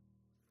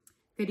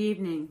Good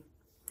evening.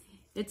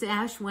 It's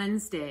Ash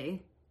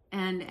Wednesday,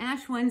 and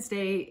Ash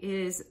Wednesday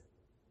is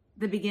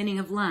the beginning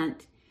of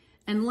Lent.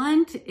 And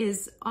Lent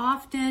is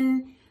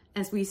often,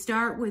 as we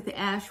start with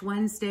Ash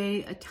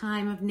Wednesday, a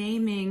time of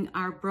naming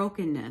our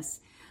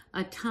brokenness,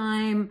 a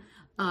time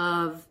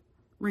of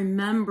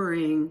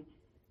remembering,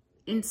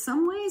 in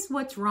some ways,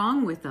 what's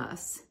wrong with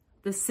us,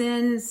 the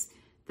sins,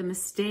 the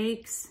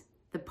mistakes,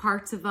 the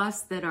parts of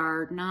us that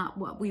are not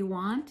what we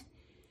want.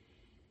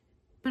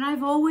 But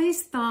I've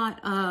always thought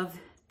of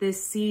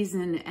this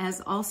season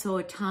as also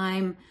a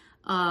time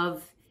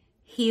of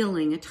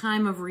healing, a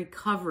time of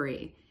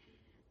recovery.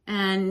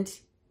 And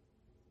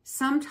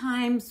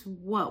sometimes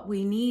what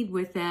we need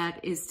with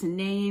that is to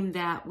name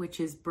that which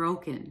is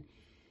broken.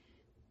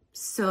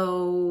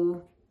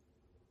 So,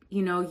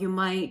 you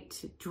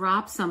might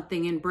drop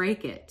something and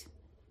break it.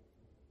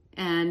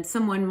 And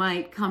someone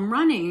might come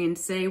running and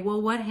say,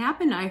 well, what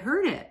happened? I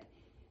heard it.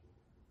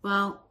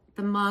 Well,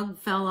 the mug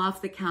fell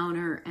off the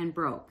counter and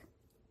broke.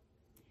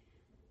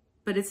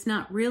 But it's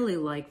not really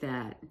like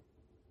that.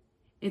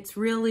 It's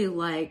really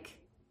like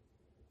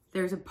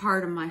there's a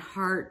part of my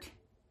heart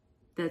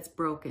that's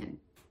broken.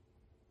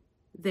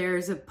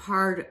 There's a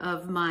part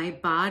of my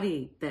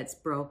body that's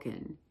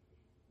broken.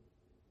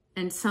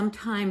 And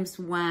sometimes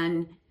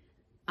when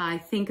I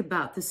think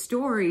about the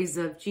stories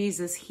of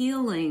Jesus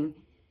healing,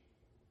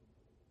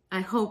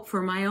 I hope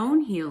for my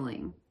own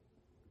healing.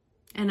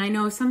 And I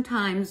know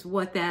sometimes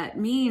what that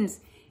means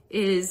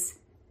is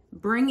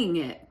bringing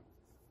it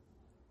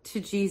to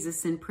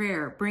Jesus in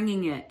prayer,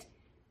 bringing it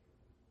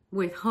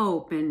with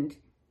hope and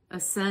a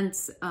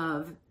sense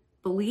of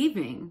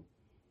believing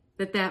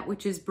that that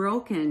which is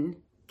broken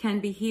can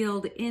be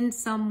healed in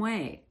some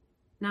way,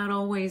 not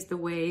always the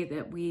way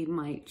that we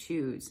might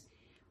choose.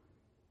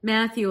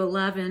 Matthew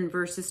 11,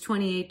 verses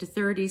 28 to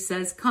 30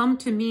 says, "Come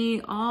to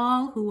me,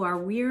 all who are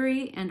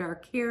weary and are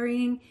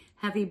carrying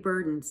heavy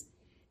burdens,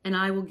 and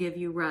I will give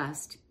you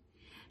rest.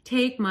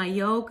 Take my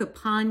yoke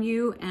upon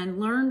you and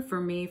learn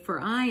from me,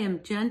 for I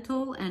am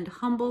gentle and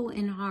humble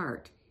in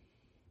heart,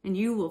 and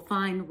you will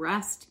find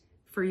rest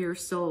for your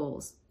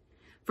souls.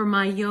 For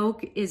my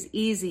yoke is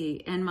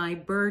easy and my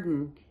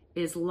burden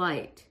is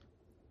light."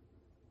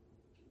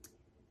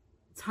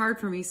 It's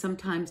hard for me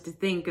sometimes to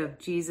think of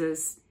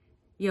Jesus'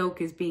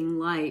 yoke as being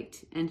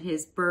light and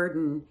his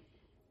burden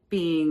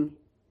being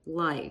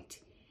light.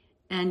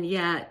 And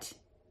yet,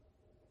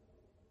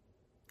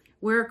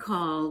 we're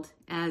called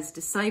as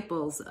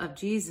disciples of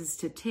Jesus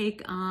to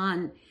take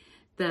on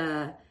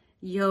the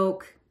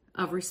yoke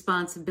of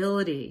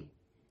responsibility,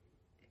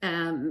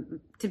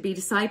 to be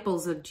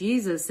disciples of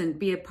Jesus and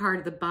be a part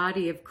of the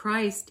body of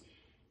Christ.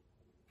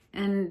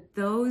 And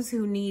those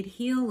who need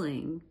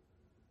healing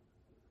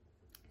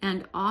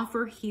and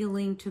offer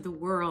healing to the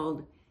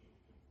world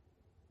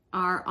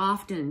are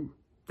often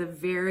the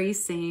very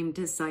same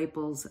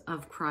disciples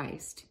of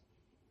Christ.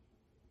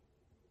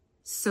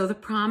 So the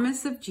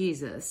promise of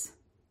Jesus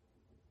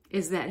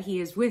is that he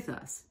is with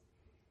us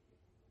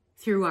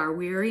through our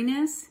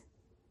weariness,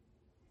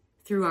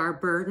 through our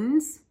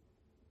burdens,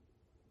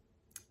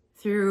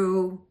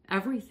 through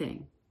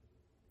everything.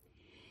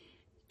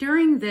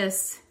 During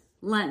this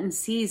Lenten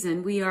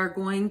season, we are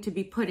going to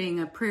be putting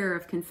a prayer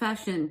of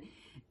confession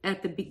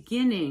at the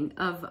beginning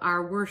of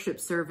our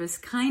worship service,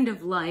 kind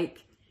of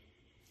like,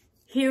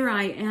 "Here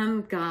I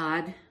am,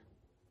 God.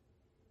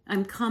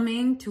 I'm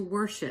coming to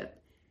worship.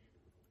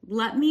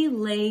 Let me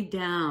lay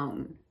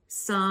down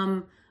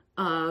some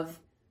of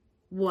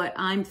what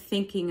I'm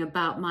thinking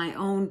about my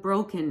own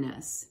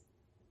brokenness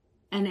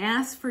and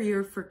ask for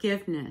your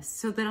forgiveness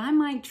so that I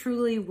might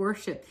truly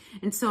worship."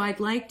 And so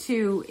I'd like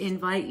to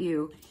invite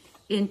you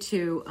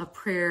into a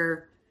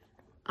prayer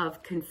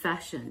of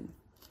confession.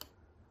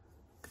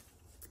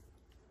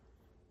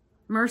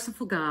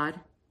 Merciful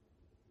God,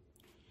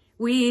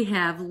 we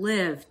have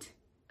lived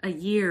a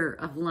year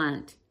of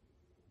Lent.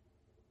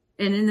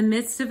 And in the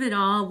midst of it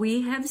all,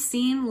 we have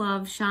seen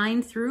love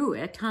shine through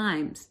at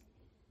times.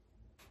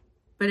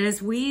 But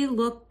as we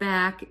look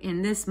back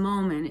in this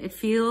moment, it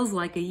feels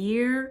like a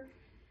year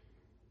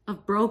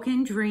of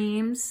broken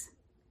dreams,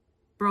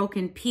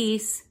 broken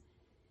peace.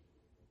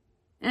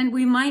 And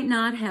we might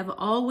not have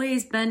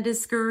always been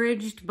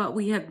discouraged, but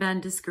we have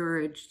been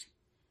discouraged.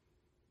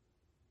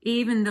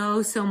 Even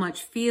though so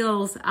much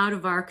feels out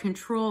of our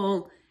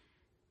control,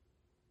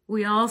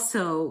 we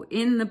also,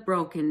 in the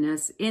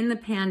brokenness, in the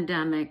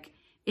pandemic,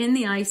 in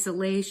the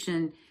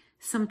isolation,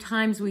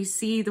 sometimes we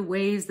see the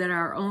ways that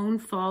our own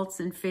faults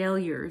and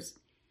failures,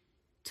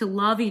 to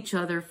love each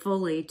other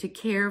fully, to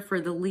care for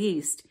the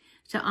least,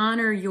 to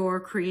honor your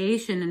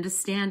creation and to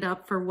stand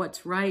up for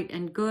what's right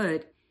and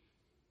good,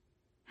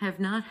 have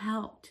not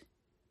helped.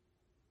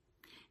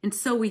 And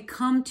so we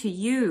come to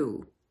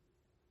you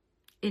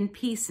in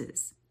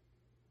pieces,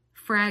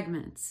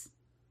 fragments,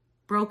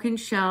 broken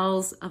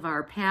shells of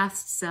our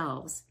past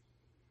selves.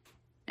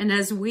 And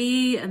as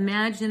we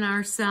imagine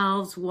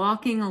ourselves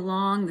walking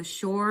along the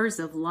shores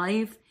of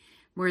life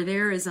where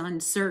there is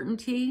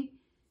uncertainty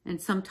and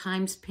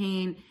sometimes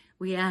pain,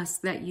 we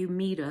ask that you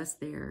meet us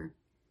there.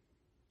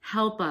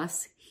 Help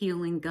us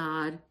healing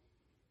God.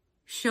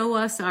 Show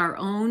us our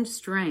own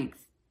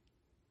strength.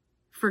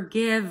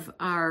 Forgive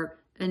our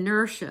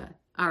inertia,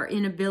 our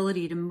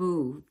inability to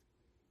move.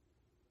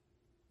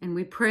 And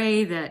we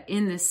pray that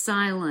in this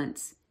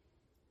silence,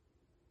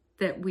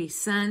 that we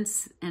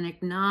sense and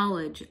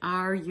acknowledge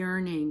our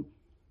yearning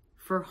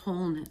for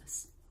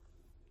wholeness.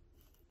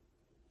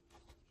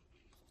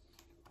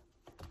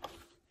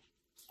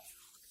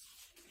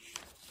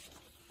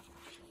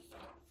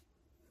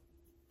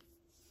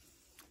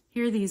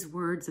 Hear these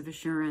words of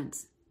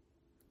assurance.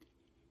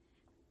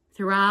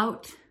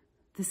 Throughout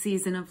the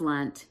season of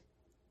Lent,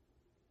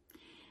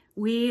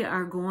 we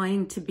are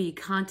going to be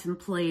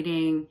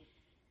contemplating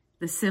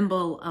the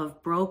symbol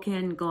of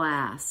broken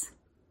glass,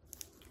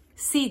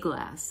 sea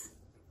glass,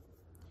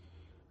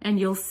 and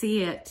you'll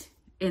see it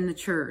in the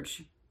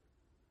church.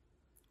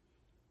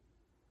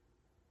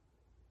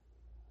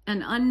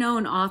 An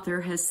unknown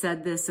author has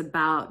said this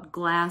about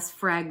glass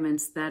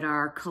fragments that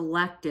are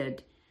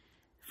collected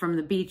from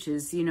the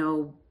beaches. You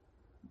know,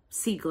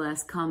 sea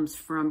glass comes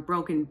from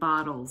broken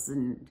bottles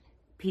and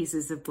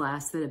pieces of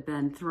glass that have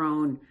been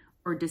thrown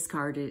or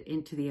discarded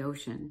into the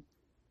ocean.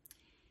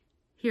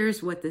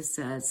 Here's what this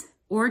says.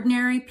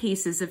 Ordinary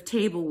pieces of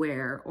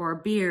tableware or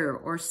beer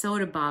or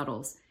soda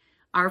bottles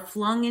are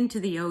flung into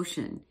the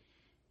ocean.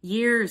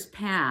 Years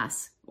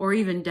pass, or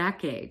even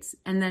decades,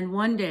 and then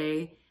one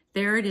day,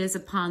 there it is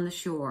upon the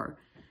shore,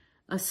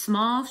 a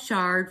small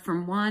shard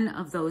from one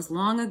of those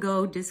long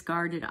ago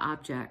discarded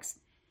objects.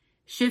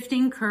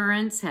 Shifting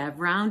currents have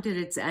rounded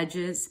its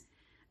edges.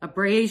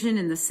 Abrasion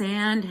in the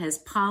sand has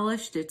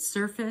polished its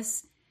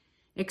surface.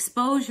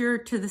 Exposure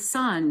to the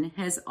sun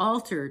has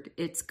altered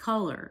its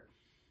color.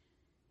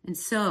 And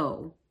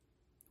so,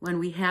 when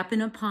we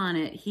happen upon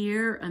it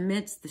here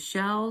amidst the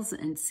shells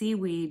and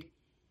seaweed,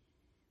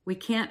 we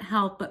can't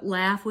help but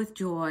laugh with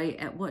joy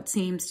at what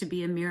seems to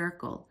be a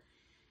miracle.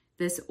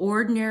 This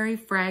ordinary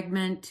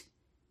fragment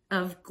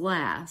of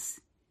glass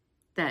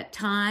that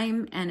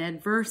time and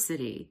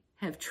adversity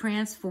have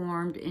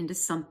transformed into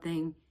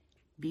something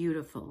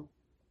beautiful.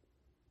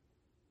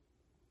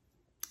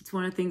 It's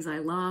one of the things I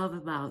love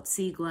about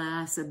sea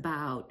glass,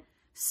 about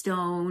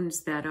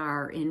stones that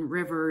are in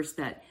rivers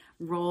that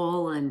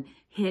roll and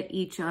hit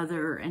each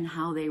other and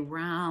how they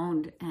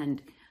round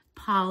and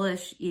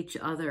polish each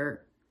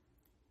other.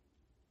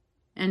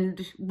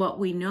 And what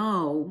we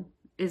know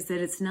is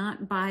that it's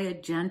not by a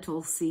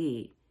gentle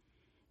sea.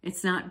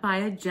 It's not by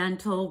a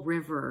gentle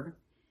river.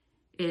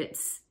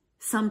 It's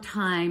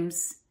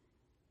sometimes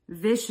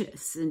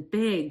vicious and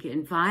big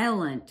and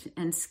violent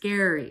and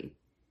scary.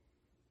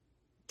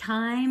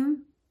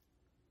 Time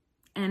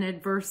and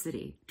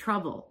adversity,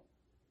 trouble,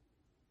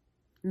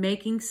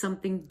 making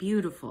something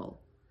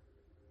beautiful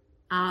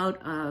out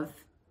of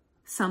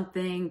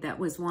something that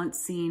was once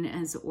seen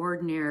as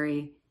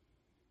ordinary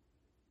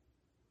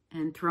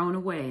and thrown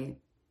away.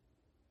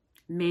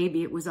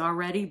 Maybe it was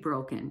already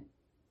broken,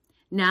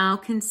 now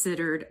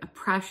considered a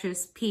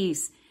precious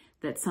piece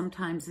that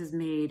sometimes is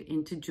made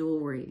into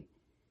jewelry.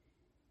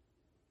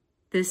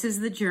 This is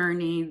the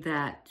journey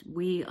that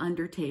we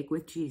undertake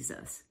with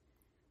Jesus.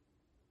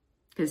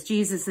 Because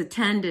Jesus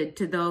attended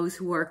to those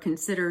who are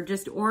considered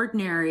just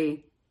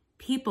ordinary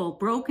people,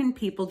 broken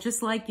people,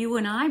 just like you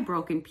and I,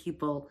 broken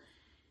people,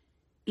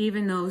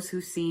 even those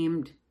who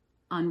seemed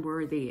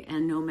unworthy.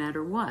 And no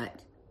matter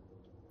what,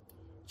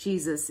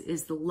 Jesus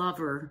is the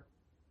lover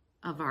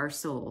of our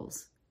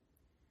souls.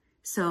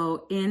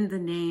 So in the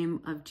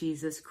name of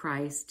Jesus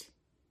Christ,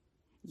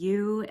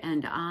 you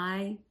and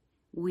I,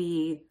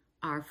 we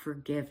are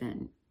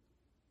forgiven.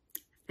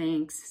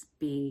 Thanks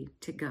be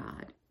to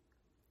God.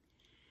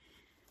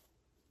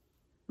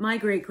 My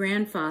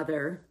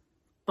great-grandfather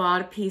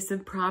bought a piece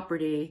of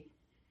property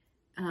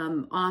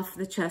off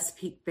the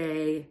Chesapeake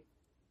Bay,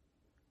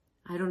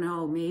 I don't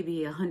know,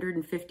 maybe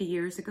 150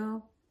 years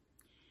ago.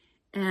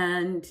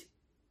 And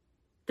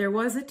there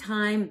was a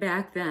time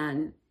back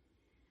then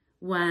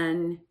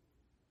when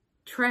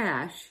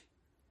trash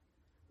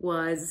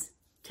was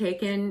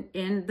taken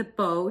in the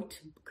boat,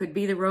 could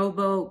be the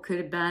rowboat, could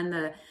have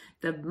been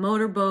the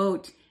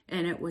motorboat,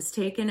 and it was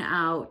taken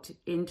out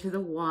into the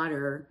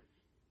water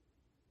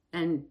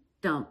and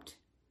dumped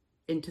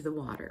into the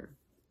water.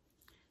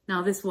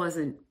 Now, this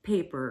wasn't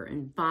paper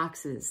and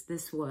boxes.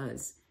 This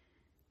was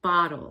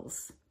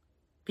bottles,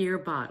 beer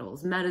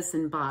bottles,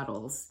 medicine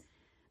bottles,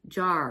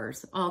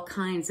 jars, all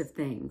kinds of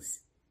things.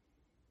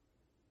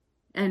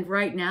 And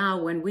right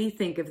now, when we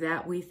think of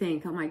that, we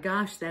think, oh my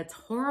gosh, that's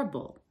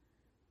horrible.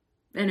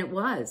 And it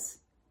was.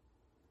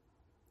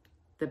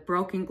 The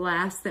broken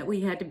glass that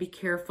we had to be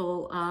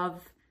careful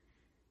of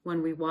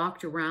when we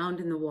walked around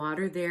in the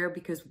water there,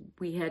 because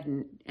we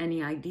hadn't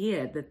any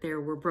idea that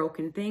there were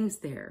broken things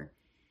there.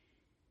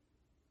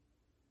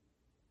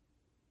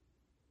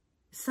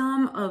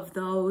 Some of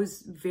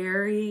those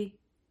very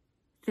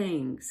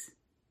things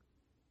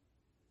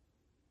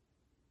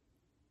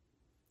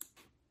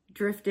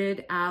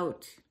drifted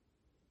out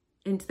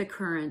into the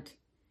current,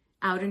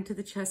 out into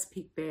the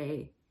Chesapeake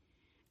Bay,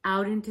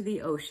 out into the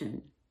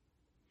ocean.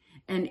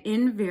 and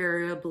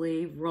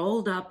invariably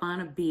rolled up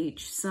on a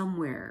beach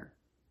somewhere,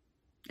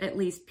 at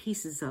least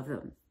pieces of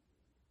them.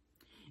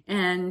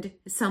 And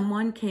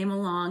someone came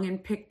along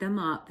and picked them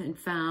up and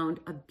found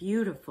a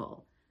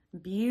beautiful,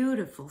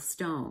 beautiful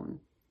stone,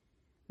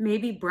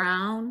 maybe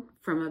brown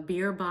from a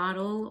beer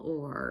bottle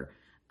or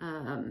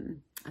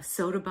a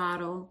soda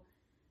bottle,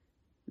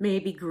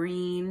 maybe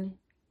green,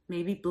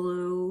 maybe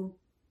blue,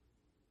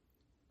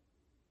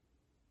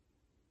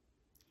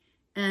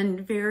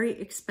 and very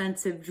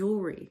expensive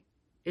jewelry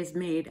is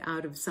made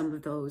out of some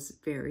of those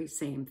very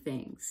same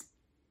things.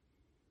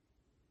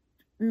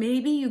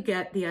 Maybe you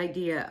get the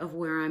idea of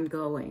where I'm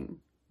going,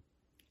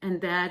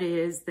 and that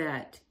is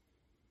that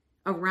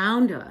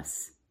around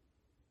us,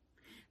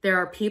 there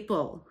are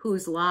people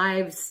whose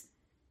lives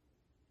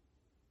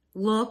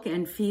look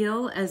and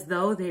feel as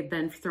though they've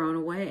been thrown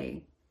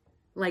away,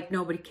 like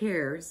nobody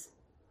cares.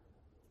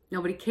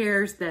 Nobody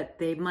cares that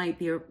they might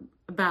be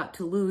about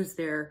to lose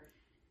their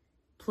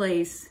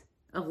place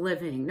of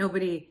living.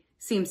 Nobody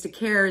seems to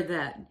care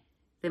that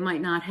they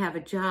might not have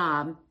a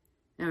job,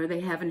 or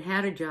they haven't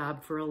had a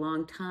job for a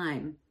long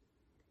time.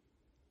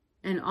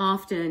 And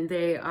often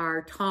they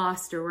are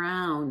tossed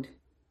around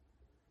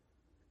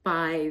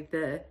by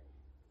the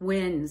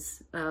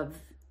winds of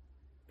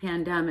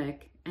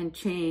pandemic and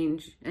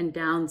change and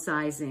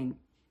downsizing.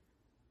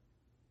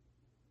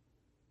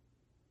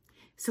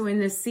 So in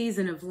this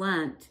season of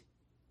Lent,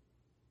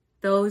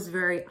 those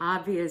very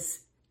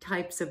obvious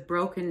types of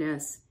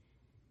brokenness,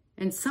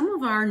 and some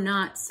of our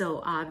not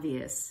so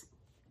obvious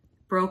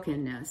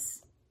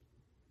brokenness,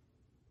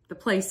 the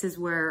places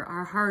where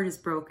our heart is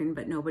broken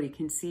but nobody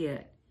can see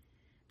it,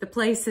 the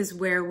places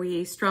where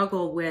we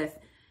struggle with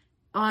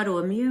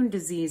autoimmune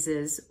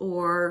diseases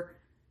or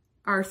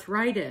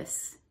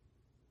arthritis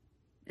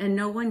and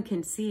no one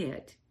can see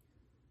it,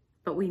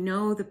 but we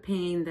know the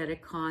pain that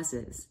it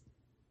causes.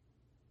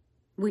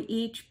 We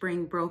each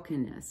bring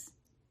brokenness.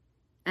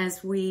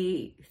 As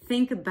we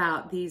think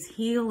about these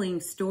healing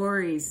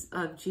stories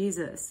of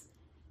Jesus,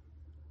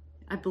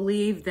 I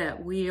believe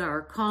that we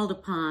are called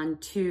upon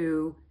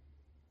to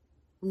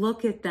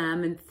look at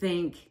them and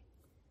think,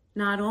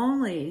 not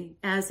only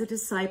as a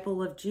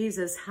disciple of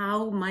Jesus,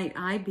 how might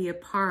I be a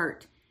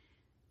part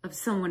of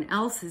someone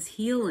else's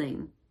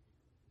healing,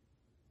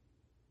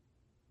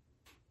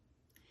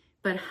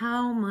 but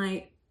how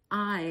might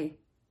I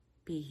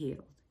be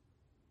healed?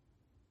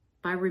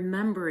 By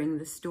remembering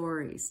the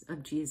stories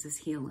of Jesus'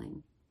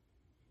 healing.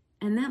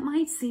 And that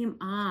might seem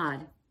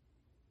odd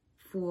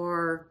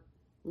for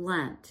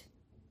Lent.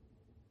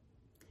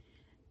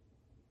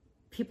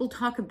 People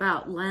talk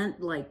about Lent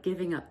like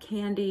giving up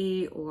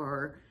candy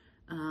or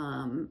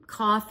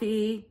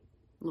coffee.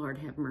 Lord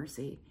have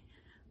mercy.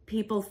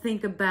 People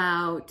think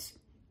about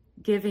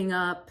giving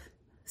up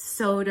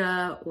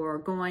soda or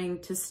going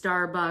to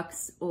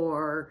Starbucks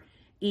or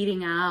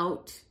eating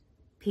out.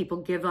 People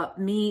give up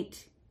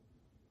meat.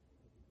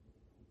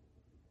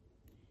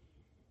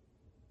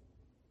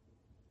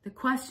 The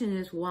question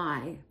is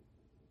why?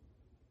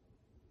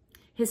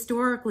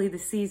 Historically, the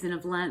season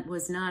of Lent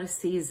was not a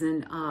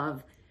season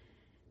of,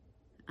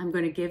 I'm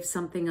going to give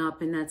something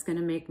up and that's going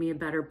to make me a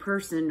better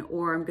person,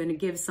 or I'm going to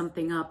give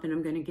something up and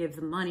I'm going to give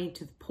the money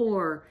to the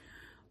poor,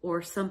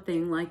 or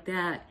something like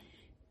that.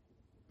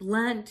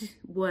 Lent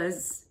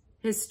was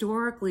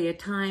historically a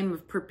time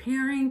of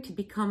preparing to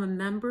become a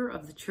member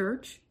of the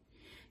church,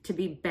 to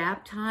be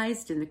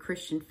baptized in the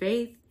Christian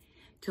faith,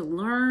 to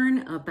learn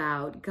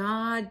about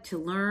God, to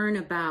learn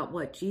about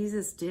what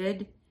Jesus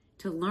did,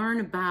 to learn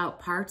about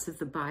parts of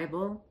the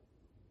Bible.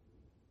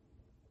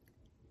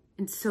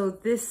 And so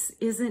this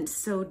isn't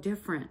so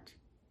different.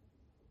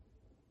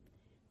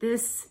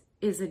 This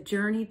is a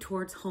journey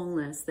towards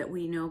wholeness that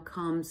we know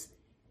comes,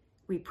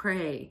 we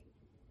pray,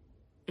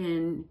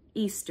 in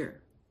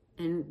Easter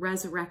and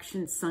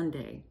Resurrection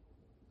Sunday.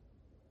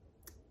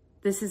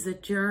 This is a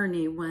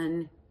journey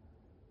when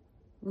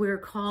we're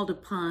called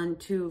upon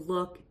to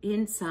look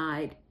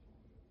inside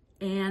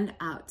and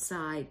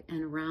outside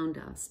and around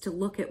us, to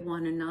look at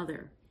one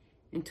another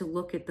and to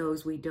look at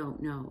those we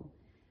don't know,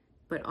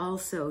 but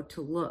also to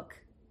look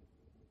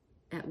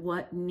at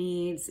what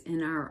needs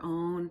in our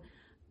own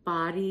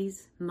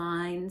bodies,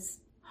 minds,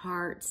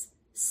 hearts,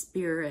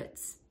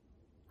 spirits,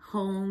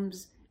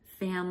 homes,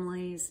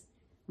 families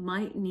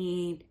might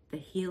need the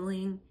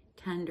healing,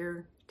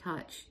 tender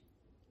touch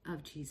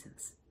of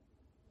Jesus.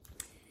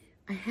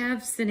 I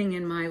have sitting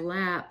in my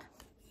lap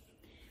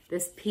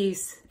this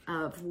piece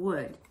of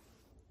wood.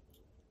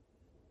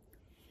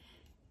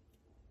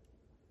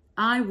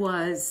 I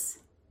was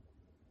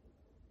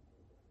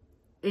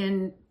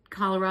in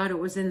Colorado.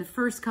 It was in the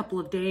first couple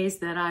of days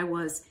that I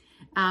was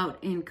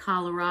out in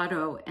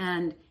Colorado,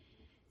 and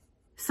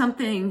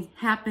something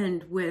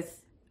happened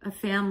with a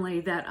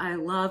family that I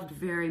loved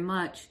very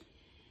much,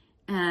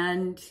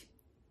 and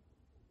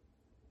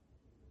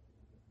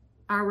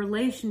our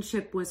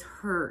relationship was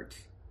hurt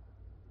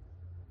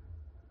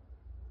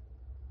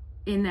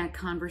in that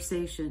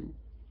conversation.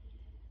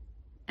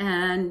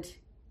 And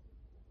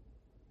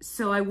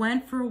so I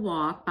went for a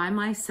walk by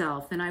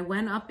myself, and I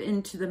went up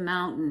into the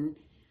mountain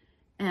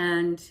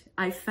and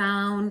I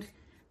found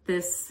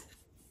this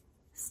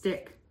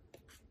stick.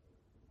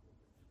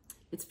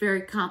 It's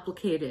very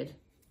complicated.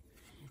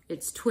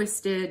 It's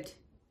twisted.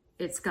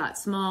 It's got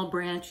small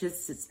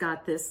branches. It's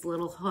got this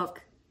little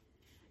hook.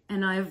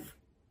 And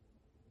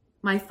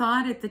my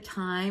thought at the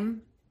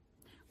time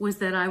was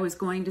that I was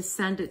going to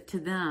send it to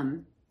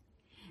them.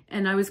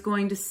 And I was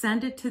going to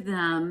send it to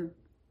them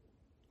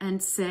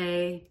and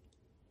say,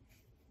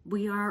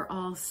 we are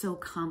all so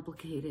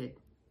complicated.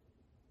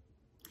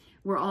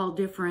 We're all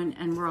different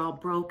and we're all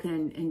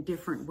broken in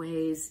different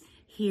ways.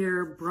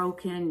 Here,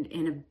 broken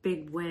in a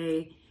big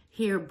way.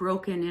 Here,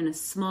 broken in a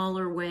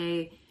smaller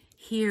way.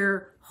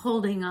 Here,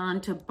 holding on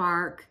to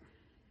bark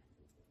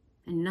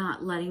and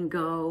not letting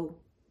go.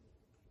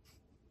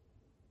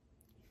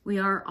 We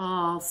are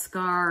all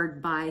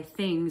scarred by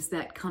things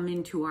that come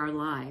into our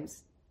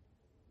lives.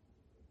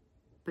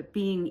 But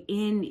being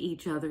in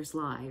each other's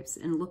lives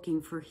and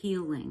looking for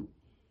healing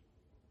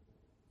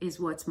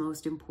is what's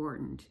most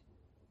important.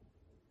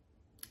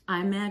 I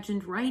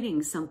imagined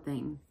writing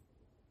something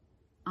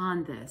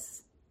on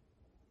this.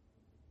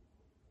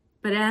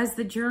 But as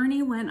the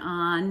journey went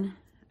on,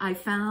 I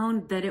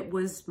found that it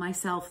was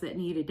myself that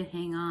needed to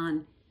hang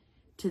on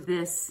to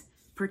this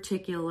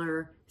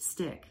particular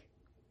stick.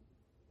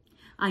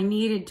 I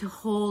needed to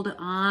hold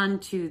on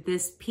to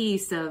this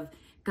piece of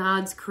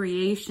God's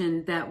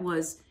creation that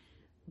was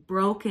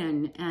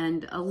broken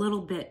and a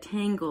little bit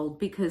tangled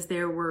because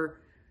there were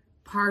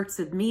parts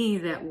of me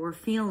that were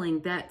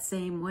feeling that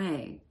same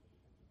way.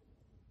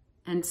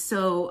 And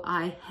so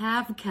I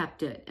have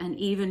kept it and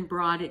even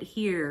brought it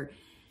here,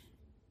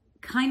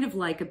 kind of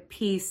like a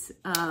piece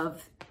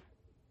of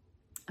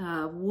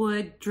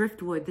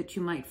driftwood that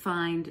you might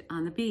find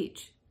on the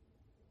beach.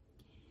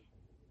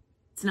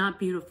 It's not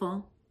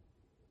beautiful.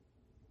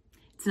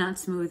 It's not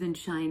smooth and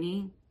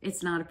shiny.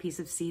 It's not a piece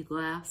of sea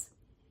glass.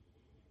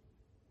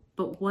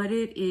 But what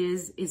it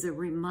is a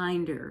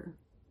reminder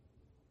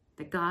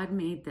that God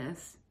made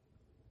this.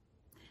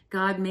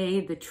 God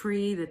made the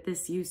tree that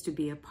this used to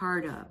be a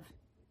part of.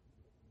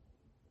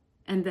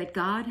 And that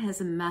God has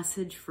a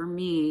message for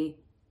me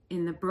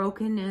in the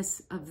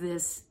brokenness of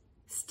this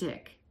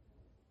stick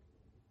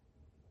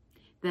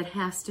that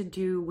has to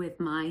do with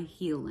my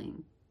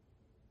healing.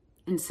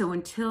 And so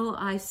until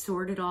I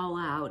sort it all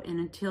out and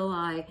until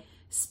I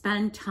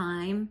spend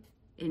time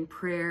in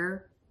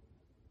prayer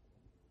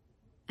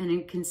and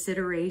in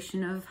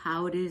consideration of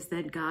how it is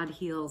that God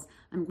heals,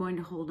 I'm going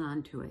to hold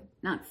on to it,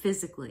 not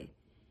physically.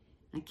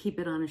 I keep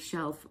it on a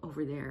shelf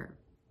over there.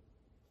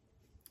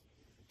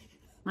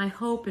 My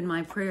hope and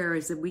my prayer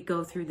is that we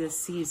go through this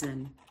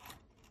season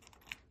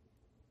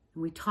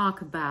and we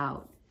talk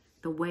about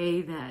the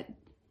way that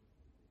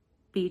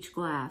beach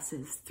glass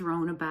is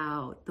thrown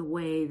about, the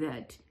way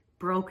that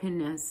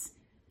brokenness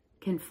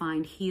can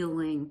find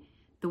healing,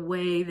 the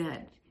way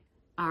that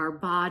our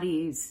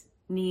bodies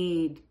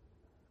need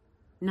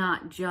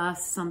not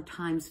just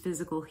sometimes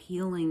physical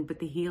healing, but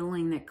the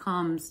healing that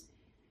comes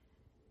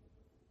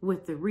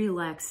with the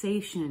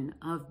relaxation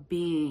of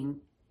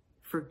being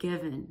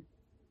forgiven,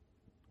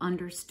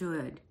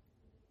 understood,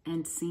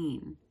 and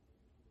seen.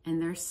 And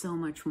there's so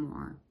much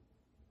more.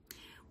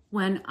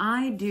 When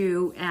I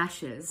do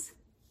ashes,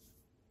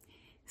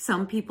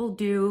 some people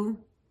do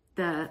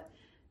the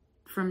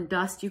from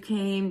dust you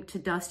came to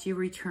dust you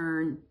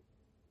return.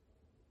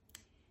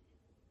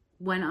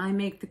 When I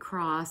make the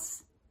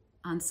cross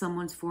on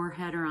someone's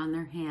forehead or on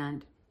their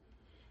hand,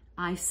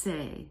 I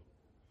say,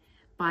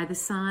 by the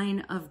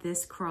sign of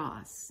this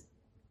cross,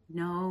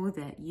 know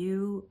that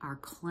you are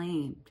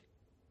claimed.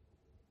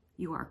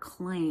 You are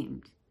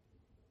claimed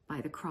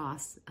by the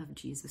cross of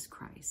Jesus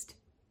Christ.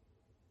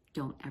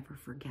 Don't ever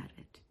forget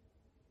it.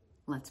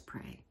 Let's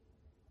pray.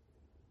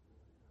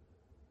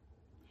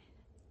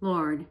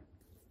 Lord,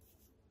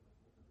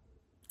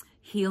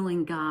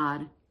 healing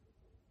God,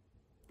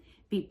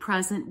 be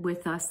present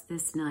with us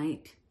this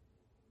night.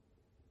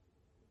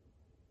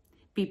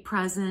 Be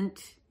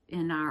present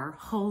in our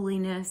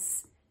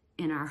holiness,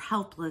 in our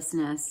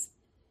helplessness,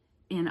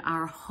 in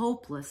our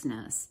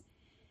hopelessness,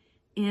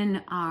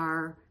 in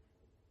our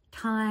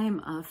time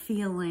of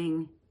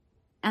feeling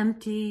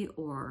empty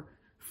or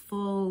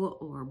full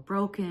or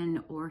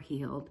broken or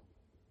healed.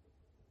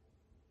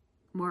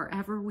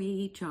 Wherever we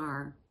each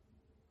are,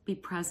 be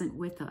present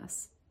with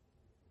us.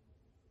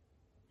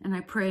 And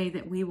I pray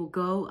that we will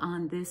go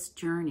on this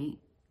journey,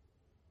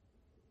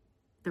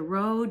 the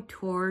road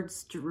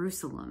towards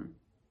Jerusalem,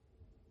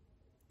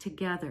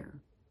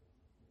 together,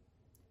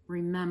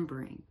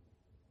 remembering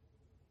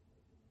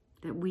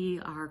that we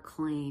are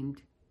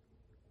claimed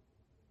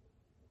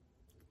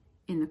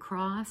in the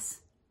cross,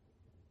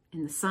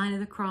 in the sign of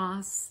the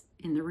cross,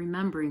 in the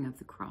remembering of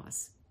the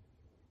cross.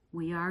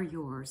 We are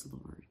yours,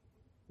 Lord.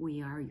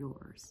 We are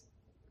yours.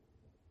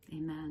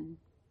 Amen.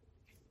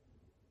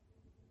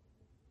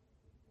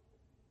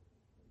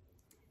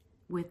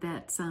 With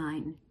that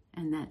sign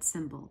and that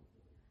symbol,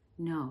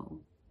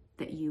 know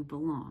that you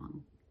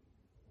belong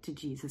to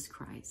Jesus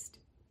Christ.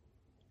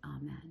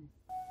 Amen.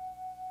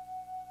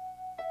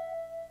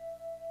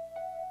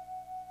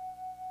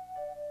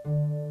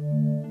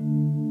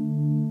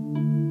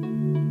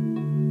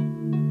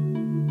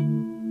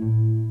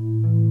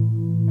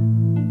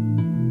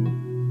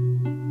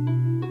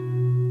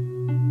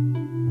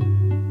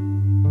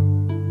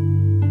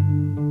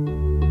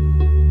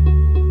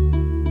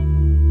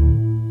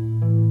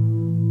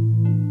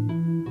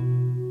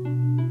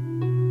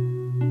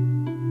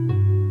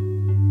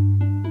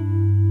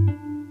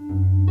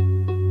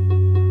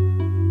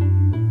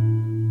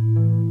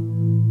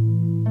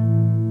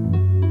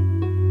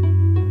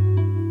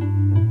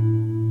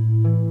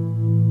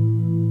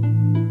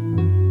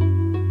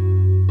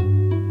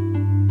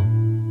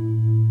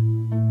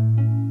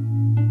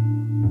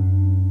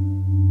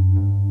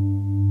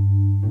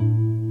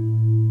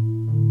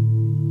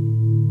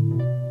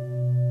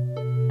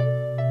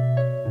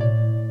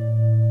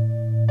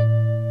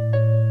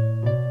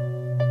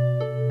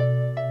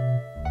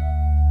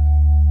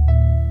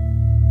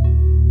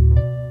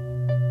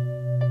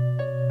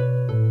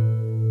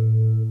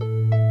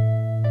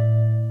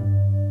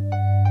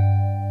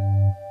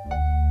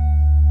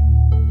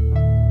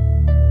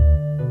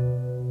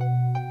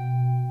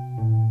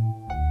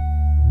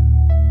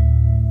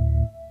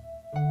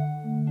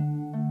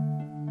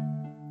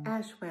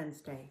 Ash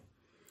Wednesday.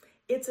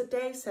 It's a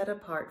day set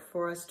apart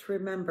for us to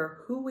remember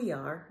who we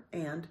are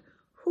and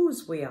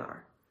whose we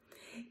are.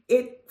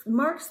 It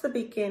marks the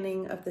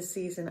beginning of the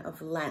season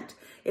of Lent.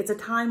 It's a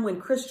time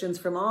when Christians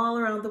from all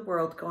around the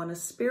world go on a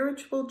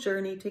spiritual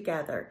journey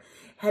together,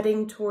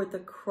 heading toward the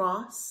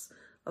cross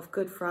of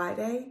Good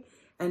Friday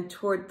and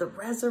toward the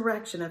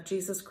resurrection of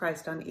Jesus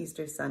Christ on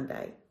Easter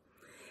Sunday.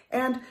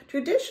 And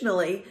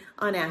traditionally,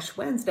 on Ash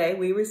Wednesday,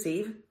 we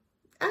receive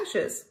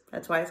ashes.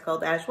 That's why it's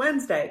called Ash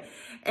Wednesday.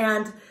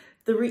 And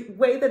the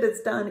way that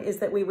it's done is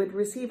that we would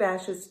receive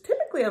ashes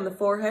typically on the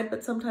forehead,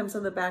 but sometimes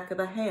on the back of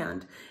the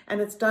hand. And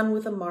it's done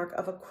with a mark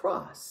of a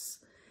cross.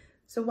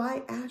 So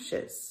why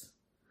ashes?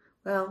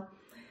 Well,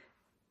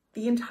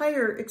 the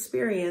entire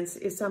experience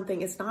is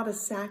something, it's not a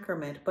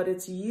sacrament, but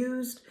it's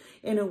used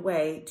in a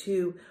way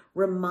to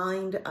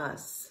remind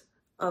us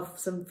of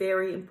some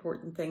very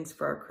important things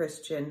for our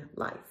Christian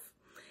life.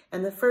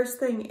 And the first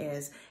thing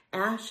is,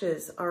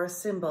 ashes are a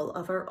symbol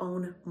of our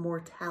own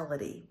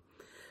mortality.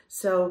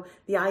 So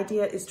the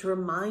idea is to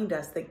remind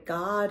us that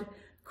God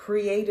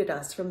created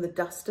us from the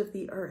dust of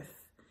the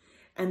earth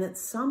and that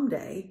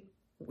someday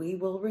we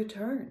will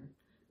return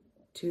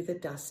to the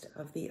dust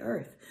of the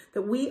earth,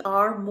 that we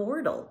are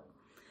mortal.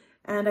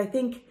 And I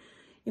think,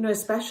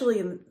 especially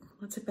in,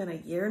 what's it been, a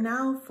year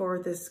now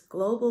for this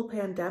global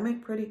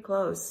pandemic, pretty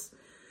close.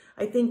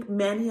 I think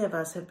many of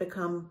us have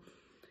become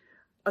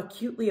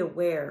acutely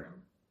aware,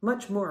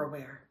 much more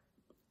aware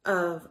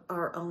of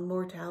our own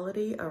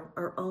mortality,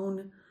 our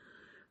own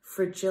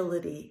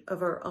fragility,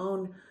 of our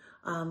own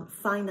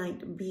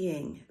finite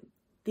being.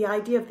 The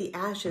idea of the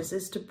ashes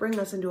is to bring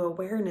us into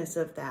awareness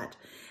of that.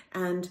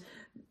 And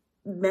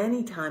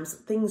many times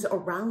things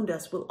around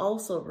us will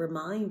also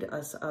remind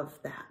us of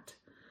that.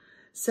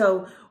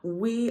 So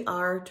we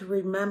are to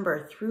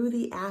remember through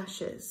the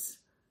ashes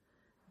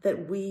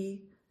that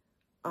we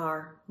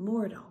are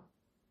mortal.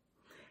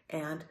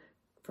 And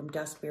from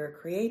dust we are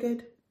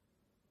created,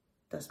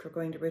 dust we're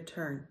going to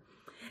return.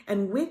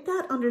 And with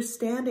that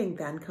understanding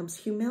then comes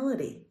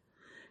humility.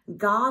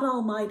 God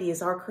Almighty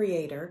is our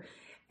creator,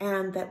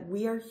 and that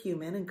we are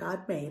human and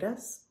God made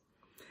us.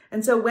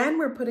 And so when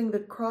we're putting the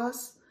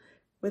cross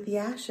with the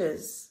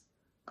ashes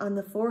on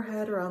the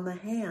forehead or on the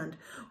hand,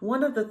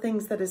 one of the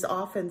things that is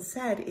often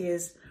said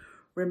is,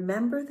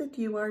 remember that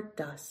you are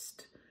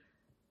dust,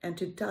 and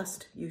to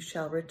dust you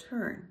shall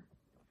return.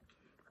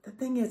 The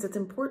thing is, it's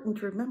important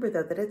to remember,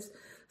 though, that it's a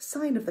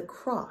sign of the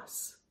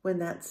cross when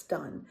that's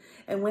done.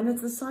 And when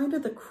it's the sign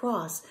of the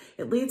cross,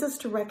 it leads us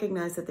to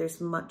recognize that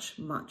there's much,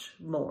 much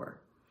more.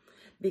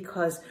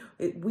 Because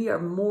we are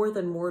more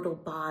than mortal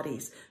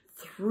bodies.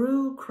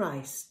 Through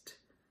Christ,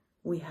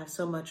 we have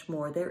so much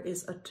more. There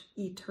is an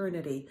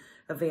eternity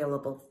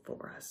available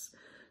for us.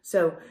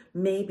 So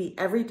maybe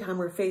every time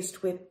we're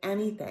faced with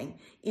anything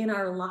in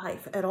our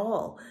life at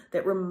all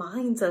that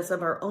reminds us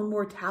of our own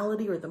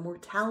mortality or the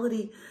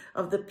mortality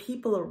of the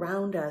people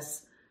around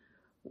us,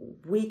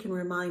 we can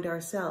remind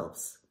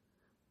ourselves,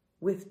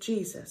 with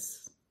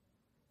Jesus,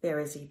 there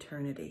is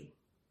eternity.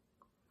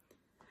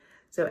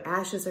 So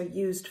ashes are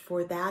used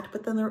for that,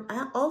 but then they're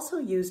also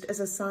used as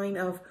a sign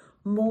of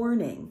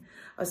mourning,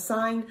 a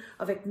sign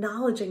of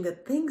acknowledging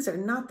that things are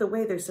not the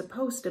way they're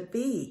supposed to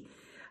be.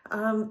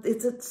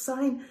 It's a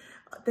sign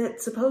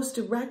that's supposed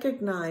to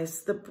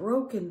recognize the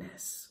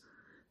brokenness,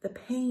 the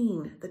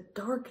pain, the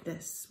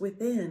darkness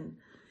within.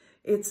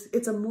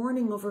 It's a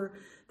mourning over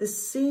the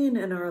sin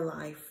in our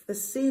life, the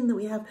sin that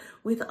we have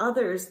with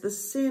others, the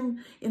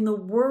sin in the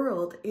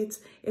world. It's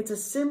a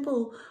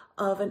symbol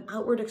of an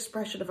outward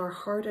expression of our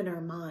heart and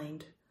our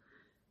mind.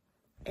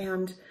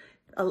 And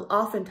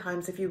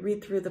oftentimes, if you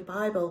read through the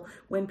Bible,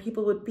 when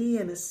people would be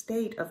in a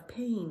state of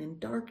pain and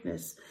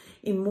darkness,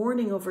 in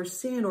mourning over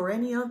sin or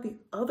any of the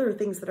other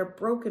things that are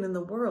broken in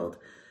the world,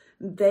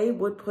 they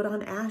would put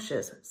on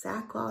ashes,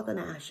 sackcloth and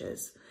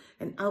ashes,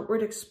 an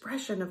outward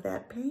expression of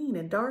that pain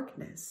and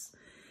darkness.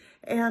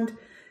 And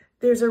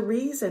there's a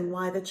reason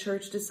why the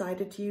church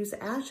decided to use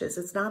ashes.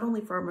 It's not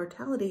only for our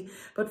mortality,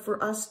 but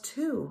for us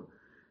too,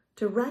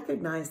 to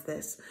recognize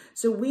this.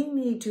 So we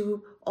need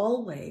to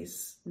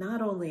always,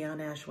 not only on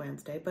Ash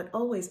Wednesday, but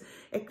always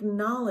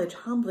acknowledge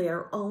humbly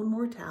our own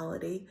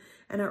mortality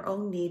and our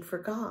own need for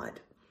God.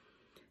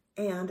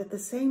 And at the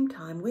same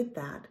time with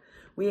that,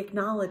 we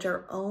acknowledge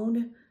our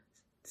own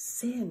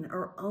sin,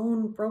 our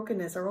own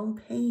brokenness, our own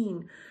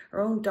pain,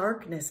 our own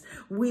darkness.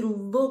 We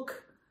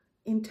look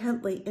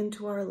intently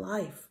into our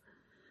life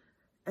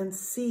and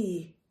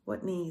see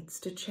what needs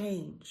to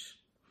change.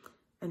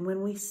 And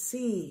when we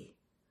see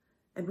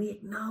and we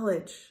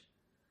acknowledge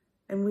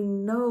and we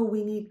know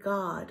we need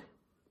God,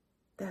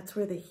 that's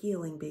where the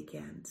healing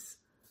begins.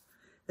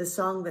 The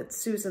song that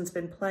Susan's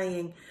been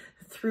playing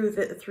through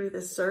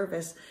this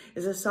service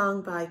is a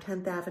song by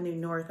 10th Avenue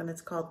North, and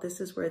it's called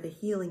 "This Is Where the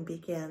Healing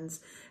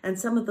Begins." And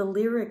some of the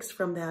lyrics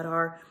from that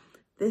are,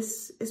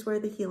 "This is where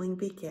the healing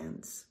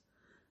begins.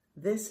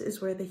 This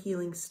is where the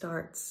healing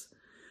starts.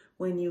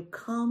 When you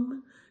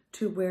come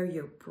to where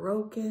you're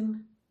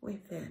broken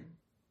within."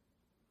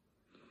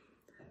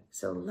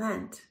 So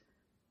Lent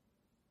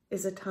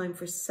is a time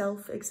for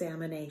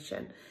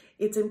self-examination.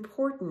 It's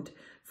important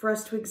for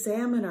us to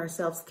examine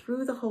ourselves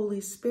through the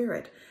Holy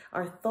Spirit,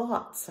 our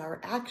thoughts, our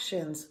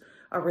actions,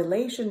 our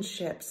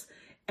relationships,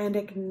 and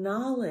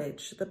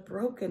acknowledge the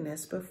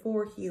brokenness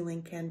before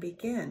healing can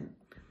begin.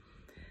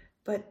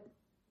 But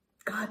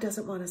God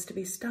doesn't want us to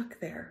be stuck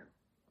there.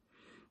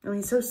 I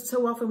mean,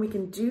 so often we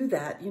can do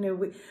that. You know,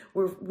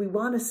 we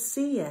want to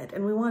see it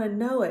and we want to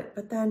know it,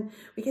 but then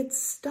we get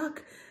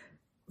stuck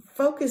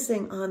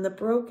focusing on the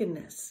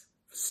brokenness,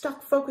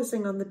 stuck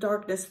focusing on the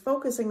darkness,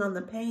 focusing on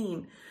the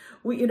pain.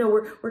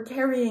 We're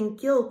carrying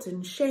guilt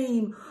and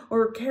shame,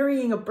 or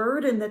carrying a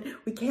burden that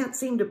we can't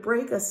seem to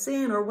break, a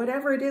sin or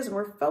whatever it is. And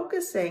we're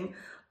focusing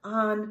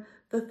on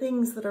the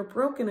things that are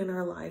broken in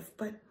our life.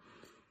 But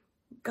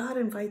God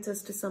invites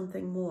us to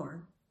something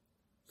more.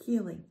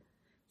 Healing.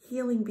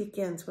 Healing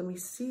begins when we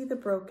see the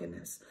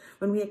brokenness,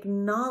 when we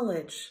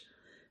acknowledge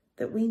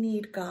that we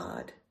need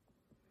God.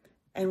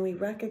 And we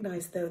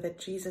recognize, though, that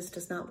Jesus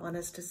does not want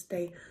us to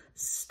stay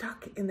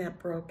stuck in that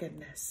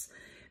brokenness.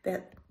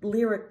 That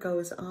lyric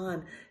goes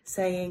on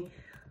saying,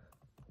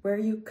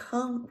 when you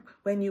come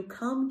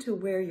to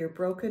where you're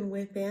broken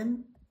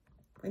within,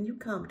 the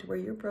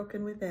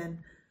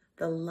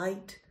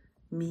light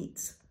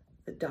meets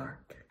the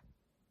dark.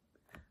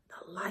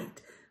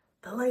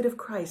 The light of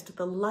Christ,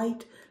 the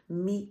light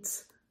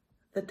meets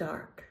the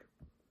dark.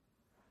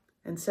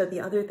 And so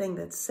the other thing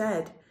that's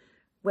said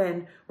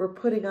when we're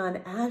putting on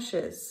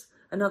ashes,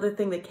 another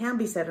thing that can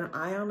be said, and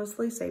I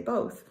honestly say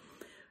both,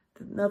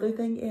 another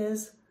thing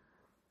is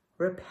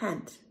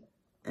repent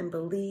and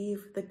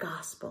believe the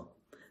gospel.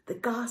 The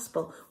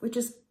gospel, which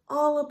is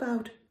all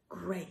about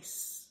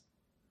grace.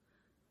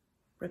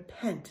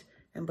 Repent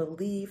and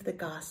believe the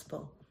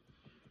gospel.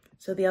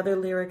 So the other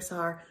lyrics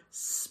are,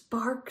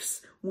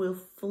 sparks will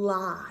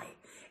fly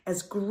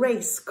as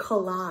grace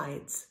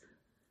collides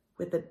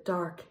with the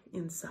dark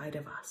inside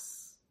of us.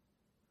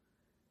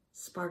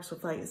 Sparks will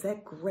fly as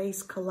that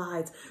grace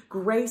collides.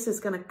 Grace is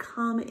going to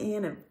come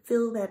in and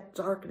fill that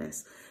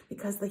darkness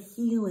because the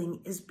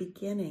healing is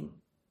beginning.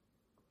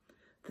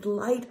 The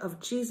light of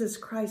Jesus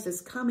Christ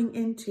is coming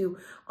into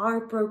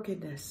our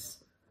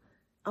brokenness,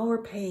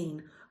 our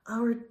pain,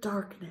 our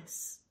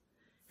darkness,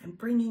 and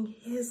bringing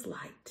his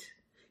light,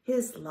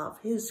 his love,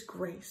 his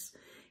grace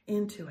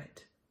into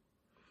it.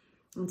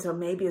 And so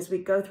maybe as we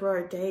go through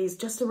our days,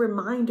 just a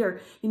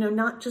reminder,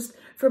 not just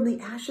from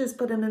the ashes,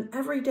 but in an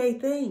everyday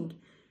thing.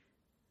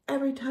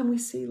 Every time we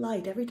see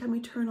light, every time we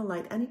turn a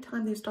light,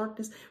 anytime there's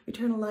darkness, we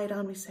turn a light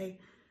on, we say,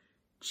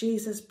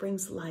 Jesus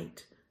brings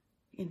light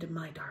into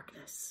my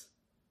darkness.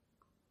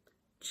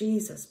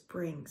 Jesus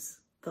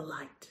brings the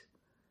light.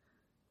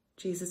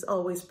 Jesus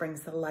always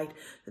brings the light.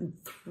 And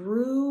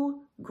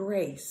through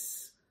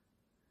grace,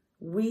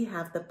 we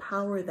have the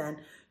power then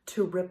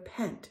to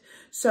repent.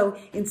 So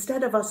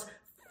instead of us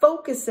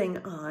focusing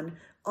on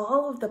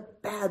all of the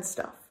bad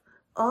stuff,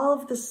 all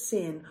of the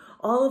sin,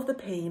 all of the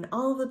pain,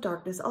 all of the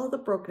darkness, all the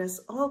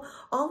brokenness,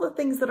 all the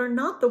things that are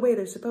not the way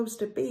they're supposed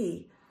to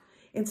be,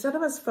 instead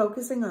of us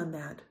focusing on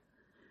that,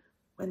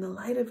 when the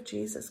light of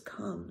Jesus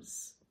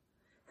comes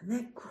and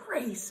that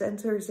grace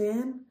enters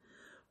in,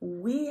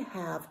 we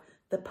have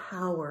the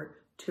power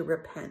to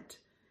repent.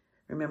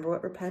 Remember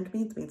what repent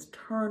means? It means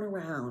turn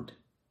around.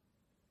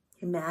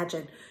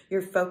 Imagine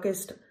you're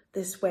focused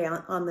this way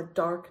on the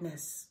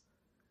darkness,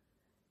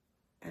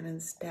 and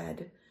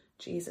instead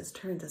Jesus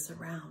turns us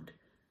around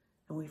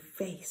and we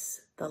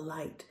face the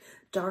light.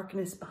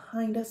 Darkness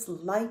behind us,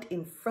 light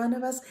in front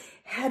of us,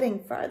 heading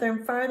farther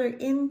and farther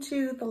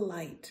into the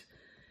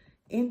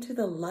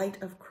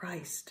light of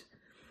Christ,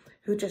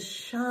 who just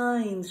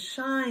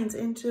shines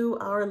into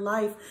our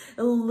life,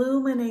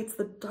 illuminates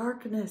the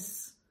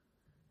darkness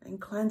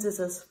and cleanses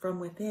us from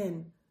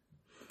within.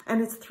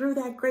 And it's through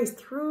that grace,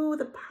 through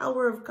the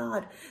power of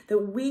God, that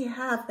we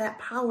have that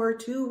power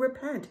to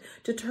repent,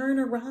 to turn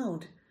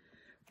around.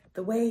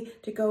 the way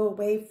to go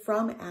away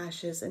from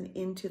ashes and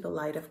into the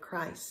light of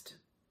Christ.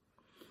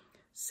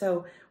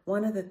 So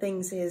one of the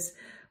things is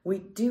we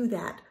do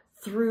that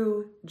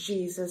through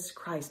Jesus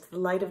Christ, the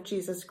light of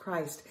Jesus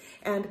Christ.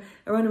 And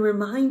I want to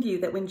remind you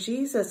that when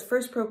Jesus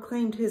first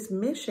proclaimed his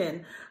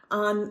mission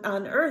on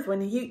earth,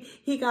 when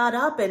he got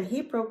up and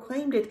he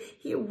proclaimed it,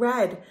 he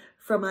read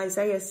from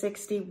Isaiah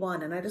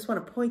 61. And I just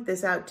want to point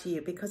this out to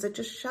you because it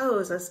just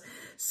shows us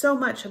so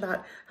much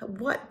about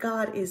what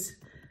God is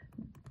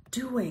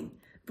doing,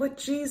 what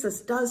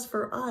Jesus does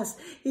for us.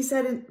 He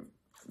said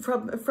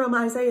from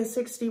Isaiah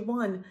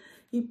 61,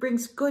 he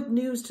brings good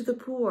news to the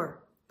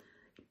poor,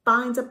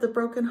 binds up the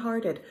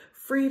brokenhearted,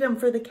 freedom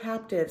for the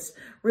captives,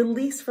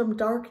 release from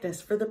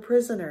darkness for the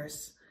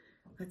prisoners.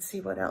 Let's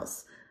see what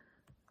else.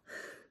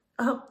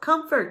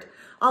 Comfort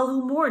all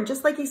who mourn,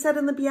 just like he said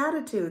in the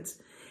Beatitudes.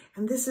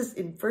 And this is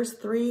in verse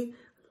 3.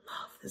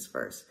 Love this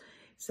verse.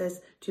 It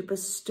says, to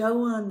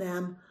bestow on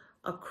them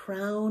a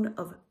crown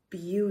of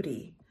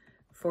beauty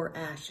for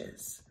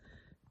ashes.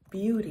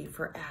 Beauty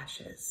for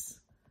ashes.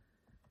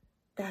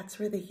 That's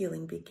where the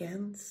healing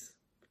begins.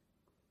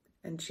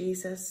 And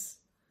Jesus,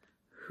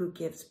 who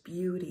gives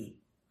beauty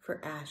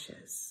for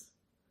ashes.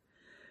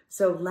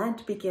 So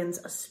Lent begins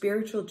a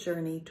spiritual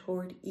journey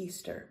toward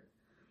Easter.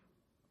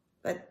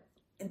 But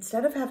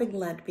instead of having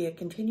Lent be a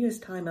continuous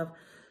time of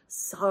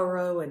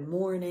sorrow and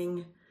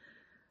mourning,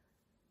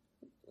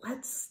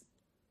 let's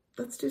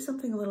do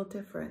something a little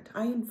different.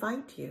 I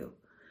invite you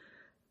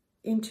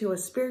into a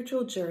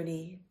spiritual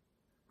journey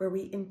where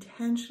we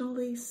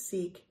intentionally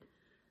seek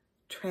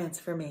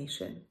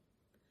transformation,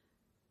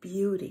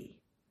 beauty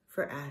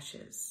for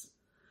ashes.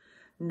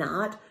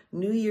 Not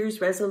New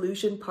Year's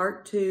resolution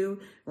part 2.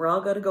 We're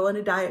all going to go on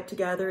a diet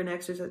together and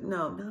exercise.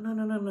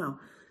 No.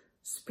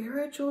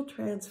 Spiritual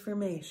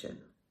transformation.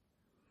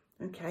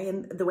 Okay,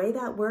 and the way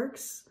that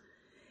works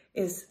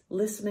is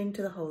listening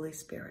to the Holy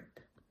Spirit.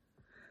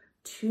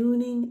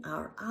 Tuning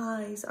our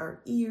eyes,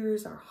 our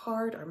ears, our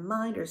heart, our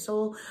mind, our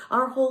soul,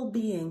 our whole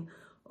being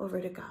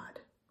over to God.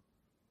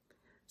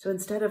 So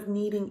instead of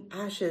needing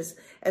ashes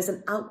as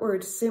an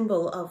outward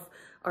symbol of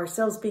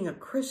ourselves being a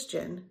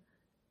Christian,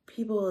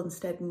 people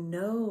instead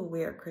know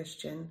we are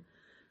Christian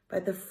by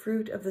the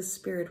fruit of the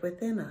Spirit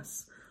within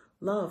us.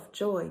 Love,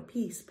 joy,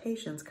 peace,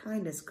 patience,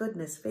 kindness,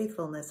 goodness,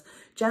 faithfulness,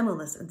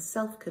 gentleness, and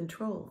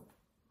self-control.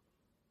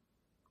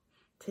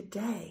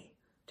 Today,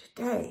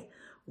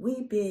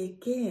 we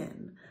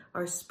begin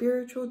our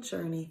spiritual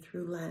journey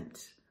through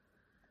Lent,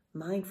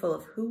 mindful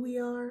of who we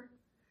are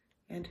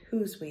and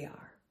whose we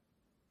are.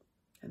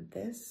 And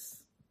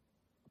this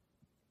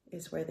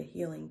is where the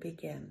healing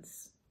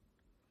begins.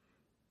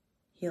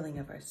 Healing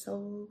of our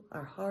soul,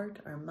 our heart,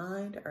 our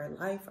mind, our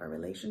life, our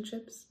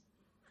relationships,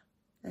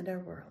 and our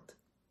world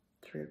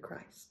through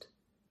Christ.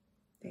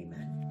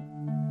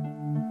 Amen.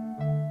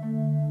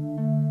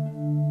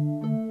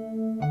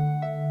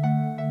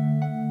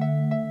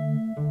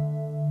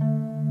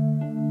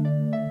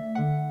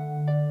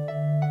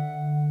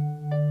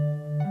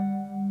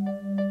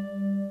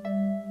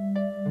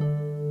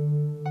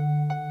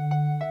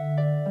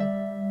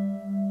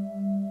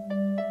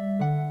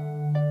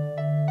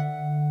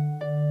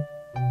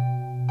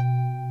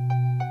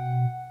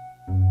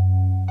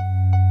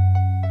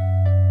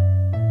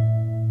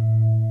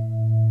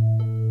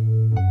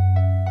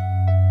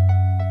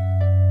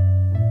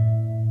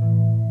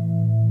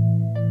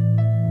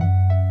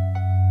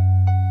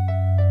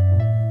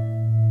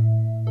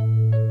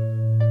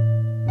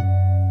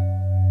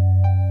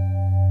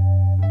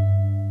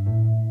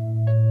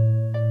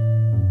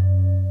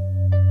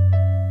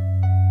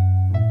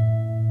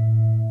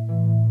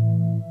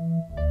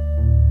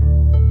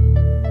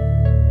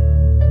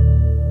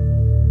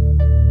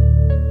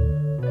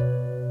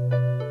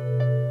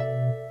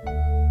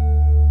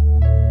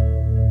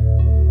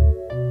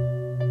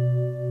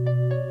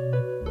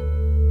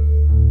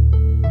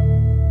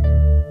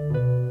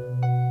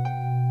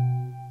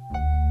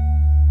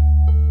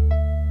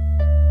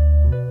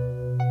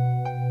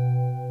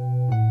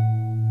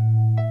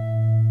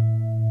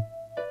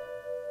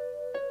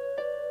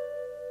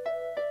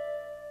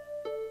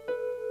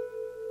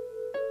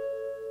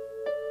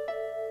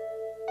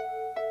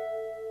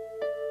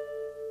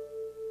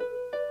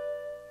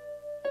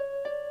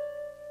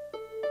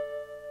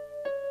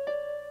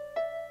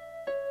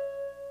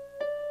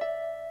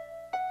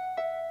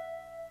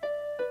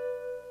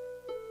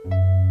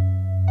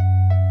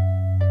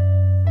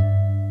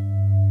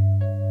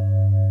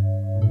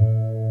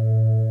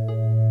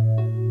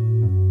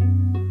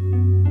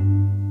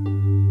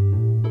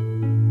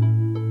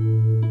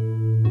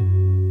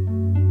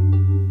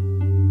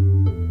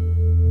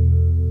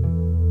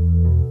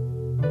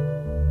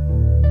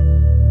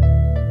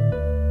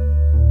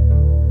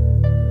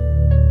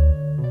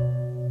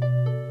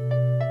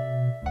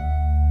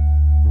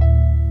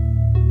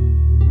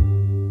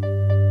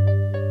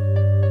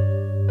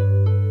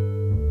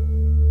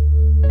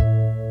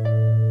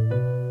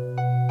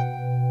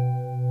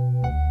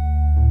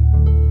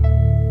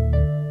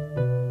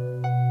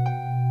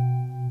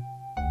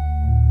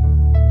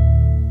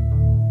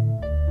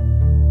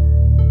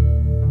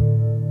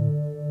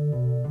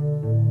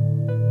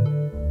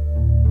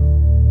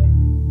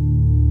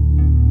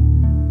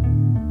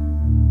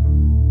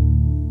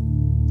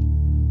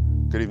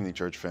 Good evening,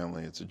 church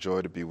family. It's a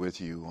joy to be with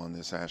you on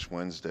this Ash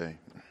Wednesday.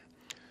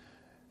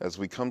 As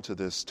we come to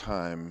this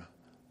time,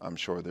 I'm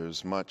sure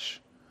there's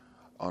much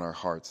on our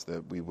hearts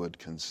that we would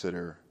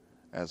consider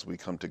as we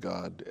come to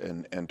God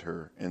and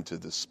enter into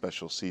this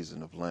special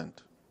season of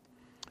Lent.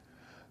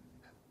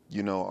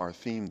 You know, our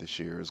theme this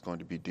year is going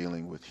to be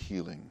dealing with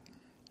healing.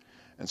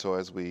 And so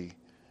as we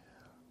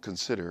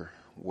consider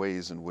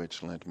ways in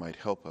which Lent might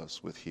help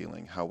us with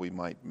healing, how we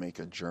might make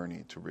a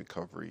journey to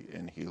recovery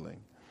and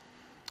healing,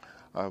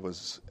 I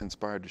was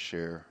inspired to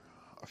share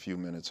a few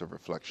minutes of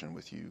reflection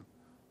with you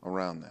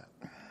around that.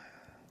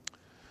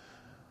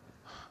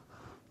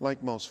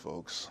 Like most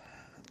folks,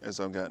 as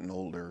I've gotten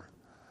older,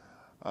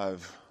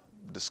 I've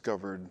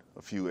discovered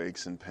a few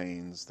aches and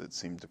pains that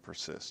seem to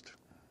persist.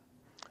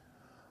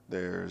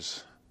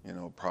 There's,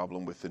 a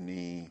problem with the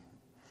knee,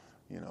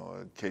 an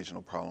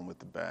occasional problem with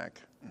the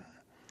back.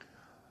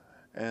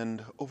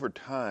 And over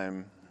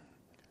time,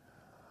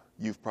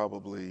 you've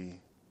probably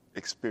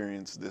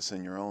experienced this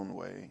in your own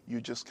way. You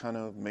just kind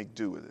of make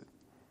do with it.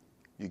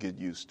 You get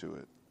used to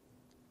it.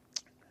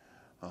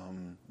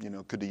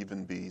 Could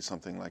even be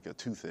something like a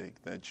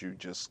toothache that you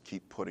just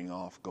keep putting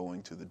off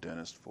going to the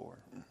dentist for.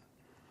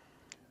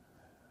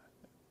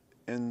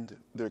 And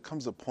there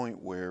comes a point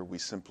where we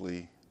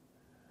simply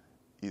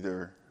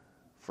either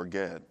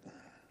forget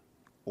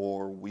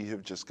or we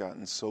have just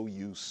gotten so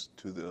used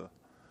to the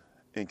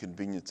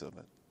inconvenience of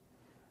it,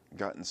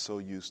 gotten so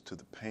used to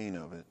the pain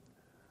of it,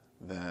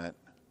 that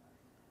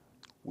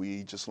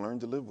we just learn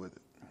to live with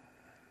it.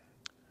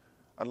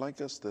 I'd like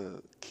us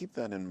to keep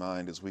that in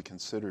mind as we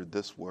consider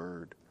this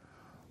word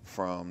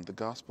from the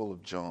Gospel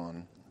of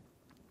John,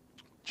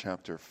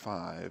 chapter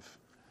 5,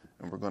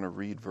 and we're going to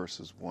read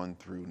verses 1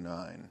 through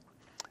 9.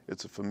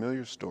 It's a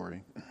familiar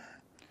story,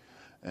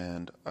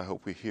 and I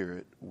hope we hear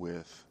it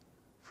with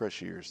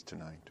fresh ears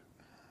tonight.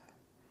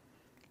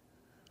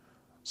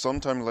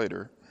 Sometime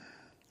later,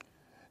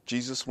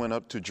 Jesus went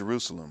up to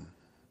Jerusalem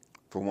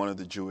for one of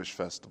the Jewish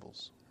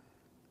festivals.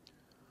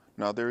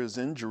 Now there is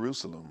in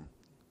Jerusalem,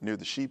 near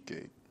the sheep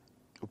gate,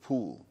 a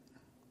pool,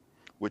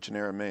 which in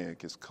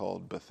Aramaic is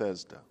called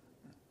Bethesda,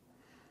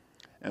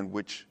 and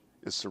which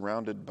is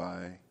surrounded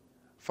by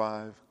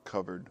 5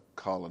 covered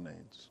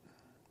colonnades.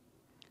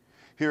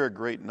 Here a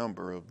great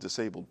number of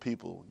disabled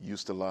people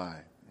used to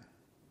lie,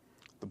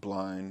 the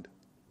blind,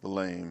 the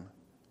lame,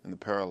 and the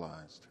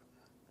paralyzed.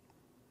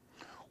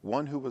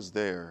 One who was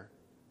there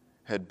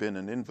had been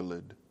an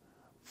invalid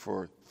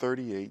for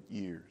 38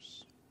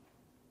 years.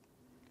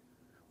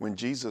 When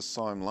Jesus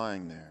saw him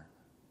lying there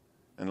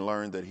and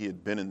learned that he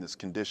had been in this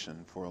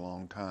condition for a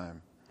long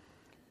time,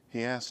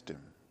 he asked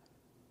him,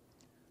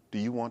 "Do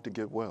you want to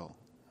get well?"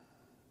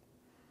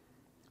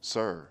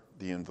 "Sir,"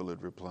 the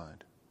invalid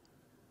replied,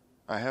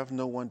 "I have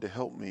no one to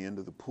help me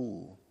into the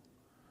pool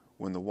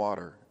when the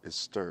water is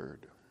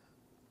stirred.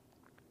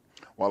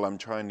 While I'm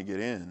trying to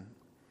get in,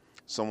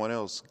 someone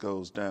else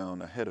goes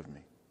down ahead of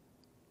me."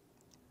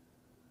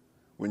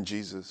 Then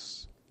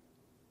Jesus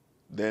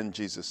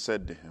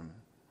said to him,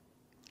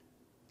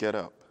 "Get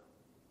up,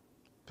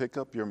 pick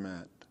up your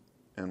mat,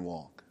 and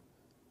walk."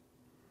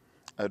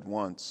 At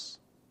once,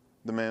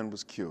 the man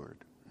was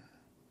cured.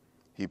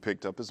 He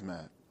picked up his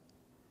mat,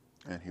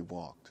 and he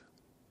walked.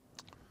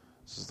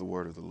 This is the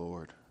word of the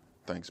Lord.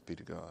 Thanks be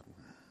to God.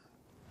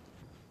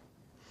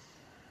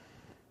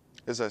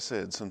 As I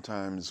said,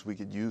 sometimes we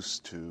get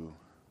used to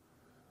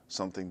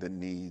something that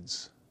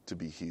needs to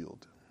be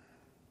healed.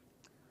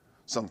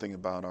 Something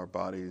about our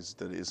bodies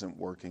that isn't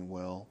working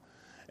well.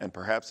 And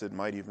perhaps it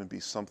might even be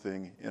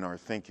something in our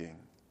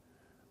thinking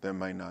that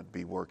might not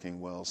be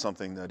working well,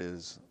 something that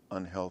is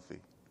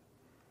unhealthy.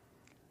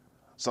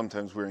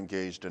 Sometimes we're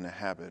engaged in a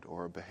habit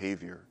or a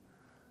behavior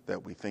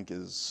that we think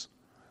is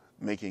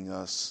making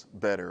us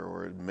better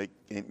or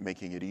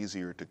making it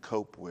easier to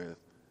cope with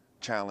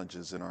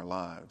challenges in our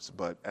lives.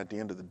 But at the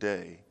end of the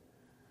day,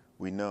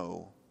 we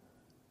know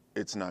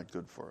it's not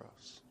good for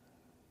us.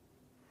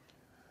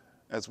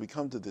 As we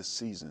come to this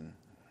season,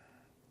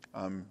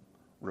 I'm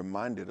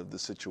reminded of the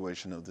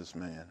situation of this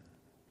man.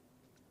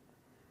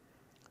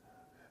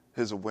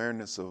 His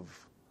awareness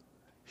of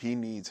he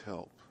needs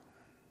help.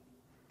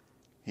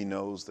 He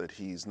knows that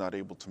he's not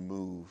able to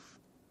move,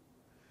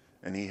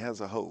 and he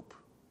has a hope.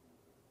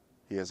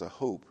 He has a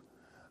hope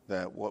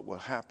that what will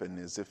happen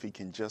is if he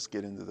can just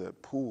get into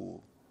that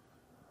pool,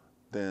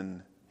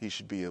 then he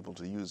should be able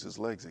to use his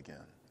legs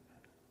again.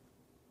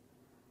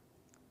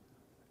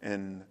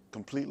 And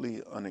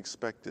completely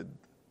unexpected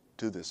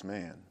to this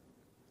man,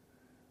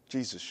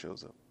 Jesus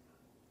shows up.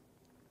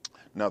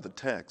 Now the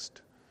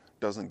text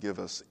doesn't give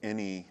us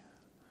any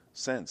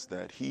sense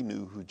that he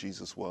knew who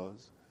Jesus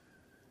was.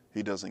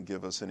 He doesn't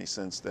give us any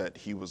sense that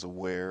he was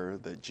aware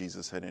that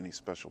Jesus had any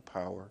special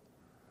power.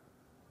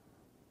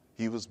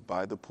 He was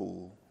by the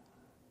pool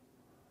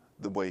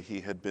the way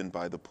he had been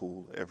by the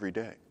pool every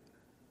day.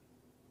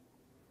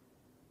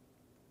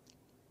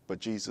 But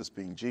Jesus,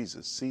 being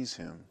Jesus, sees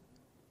him,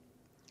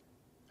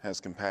 has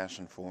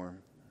compassion for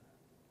him,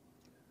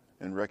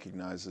 and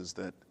recognizes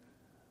that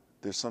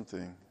there's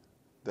something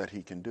that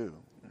he can do.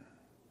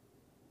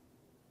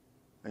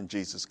 And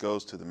Jesus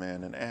goes to the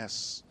man and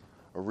asks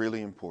a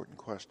really important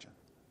question.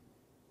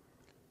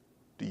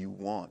 Do you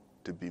want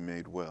to be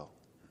made well?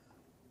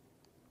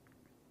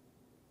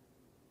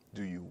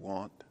 Do you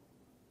want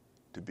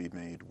to be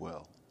made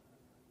well?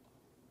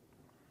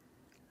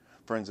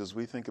 Friends, as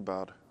we think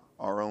about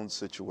our own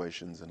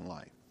situations in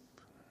life,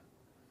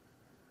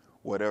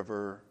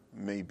 whatever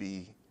may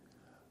be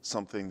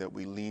something that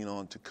we lean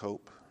on to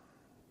cope,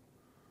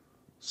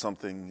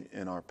 something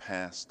in our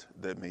past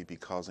that may be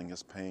causing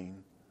us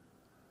pain,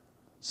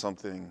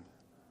 something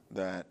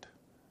that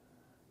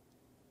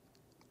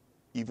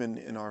even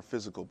in our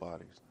physical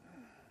bodies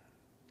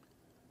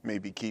may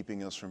be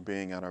keeping us from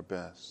being at our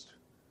best,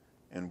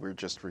 and we're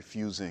just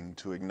refusing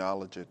to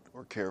acknowledge it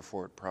or care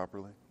for it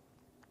properly.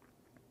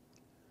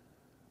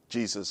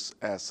 Jesus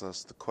asks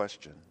us the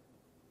question,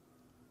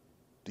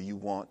 do you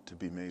want to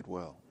be made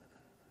well?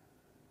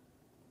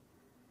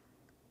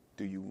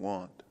 Do you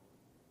want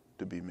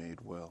to be made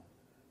well?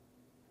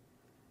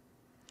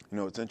 You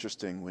know, it's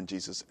interesting when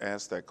Jesus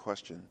asks that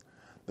question,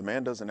 the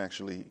man doesn't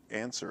actually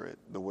answer it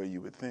the way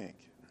you would think.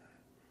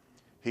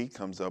 He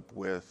comes up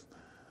with,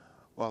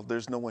 well,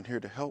 there's no one here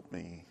to help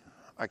me.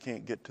 I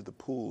can't get to the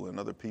pool, and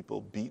other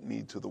people beat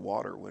me to the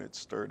water when it's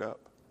stirred up.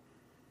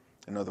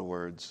 In other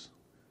words,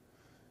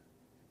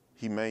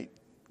 he might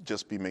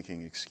just be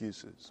making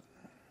excuses.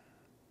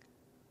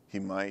 He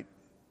might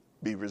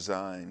be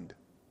resigned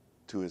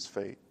to his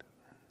fate.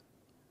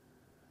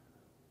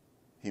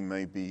 He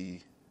may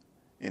be,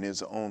 in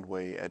his own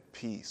way, at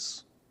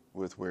peace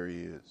with where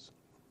he is.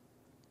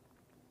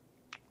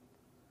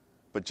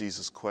 But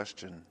Jesus'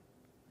 question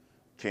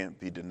can't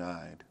be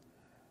denied.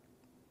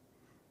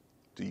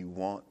 Do you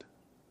want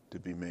to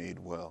be made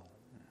well?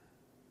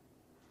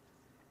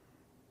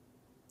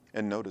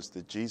 And notice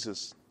that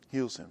Jesus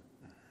heals him.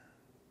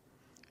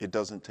 It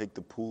doesn't take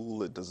the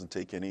pool. It doesn't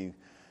take any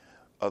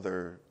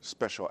other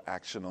special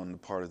action on the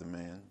part of the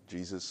man.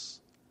 Jesus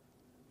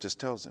just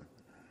tells him,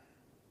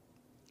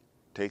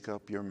 take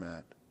up your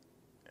mat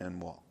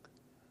and walk.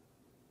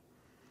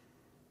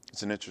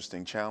 It's an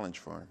interesting challenge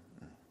for him.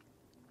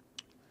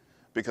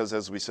 Because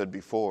as we said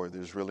before,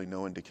 there's really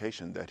no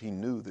indication that he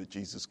knew that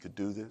Jesus could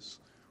do this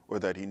or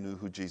that he knew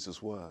who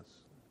Jesus was.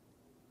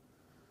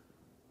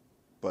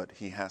 But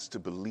he has to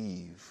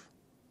believe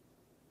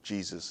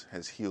Jesus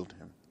has healed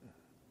him.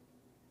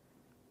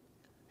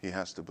 He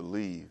has to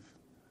believe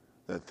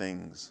that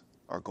things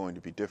are going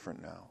to be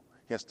different now.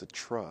 He has to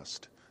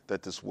trust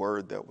that this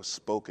word that was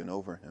spoken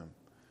over him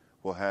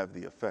will have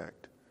the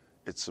effect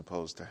it's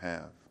supposed to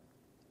have.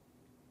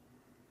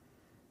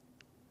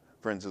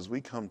 Friends, as we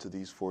come to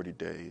these 40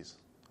 days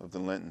of the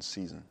Lenten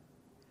season,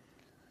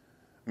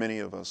 many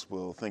of us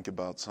will think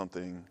about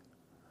something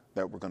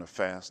that we're going to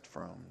fast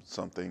from,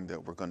 something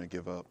that we're going to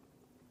give up.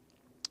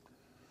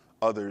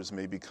 Others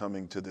may be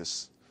coming to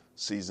this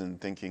season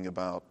thinking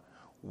about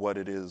what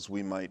it is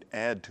we might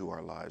add to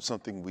our lives,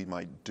 something we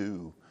might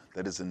do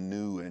that is a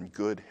new and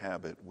good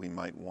habit we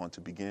might want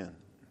to begin.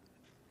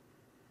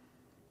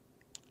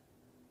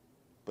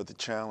 But the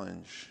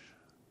challenge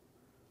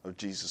of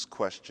Jesus'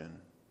 question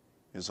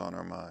is on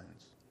our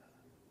minds.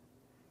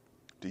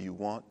 Do you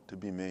want to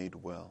be made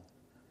well?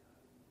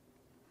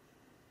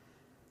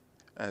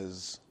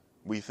 As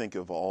we think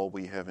of all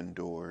we have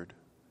endured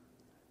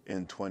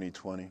in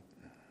 2020,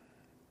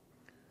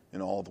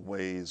 in all the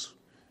ways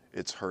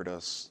it's hurt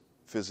us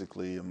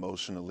physically,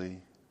 emotionally,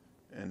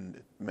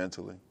 and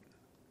mentally,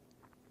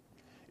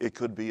 it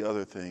could be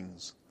other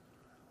things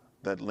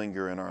that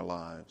linger in our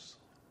lives,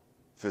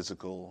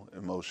 physical,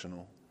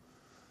 emotional,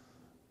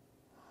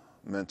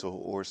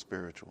 mental, or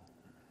spiritual.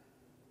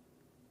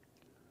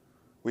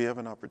 We have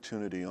an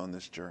opportunity on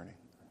this journey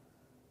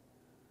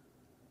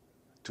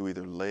to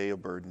either lay a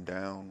burden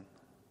down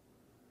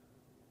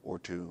or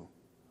to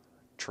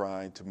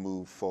try to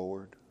move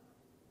forward,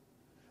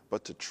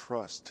 but to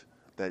trust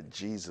that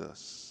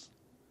Jesus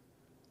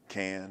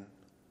can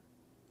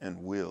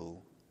and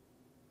will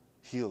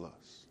heal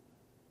us,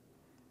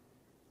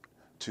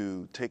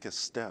 to take a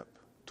step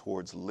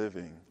towards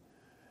living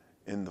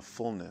in the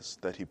fullness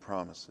that he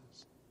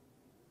promises,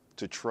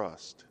 to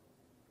trust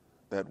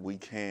that we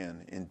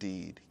can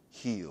indeed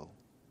heal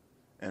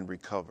and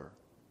recover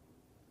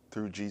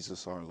through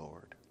Jesus our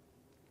Lord.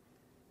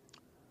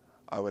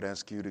 I would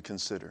ask you to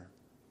consider,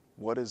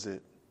 what is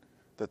it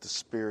that the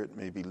Spirit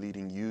may be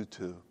leading you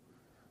to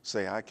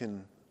say, I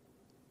can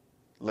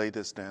lay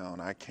this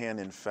down. I can,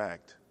 in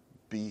fact,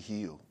 be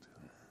healed.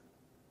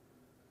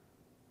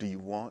 Do you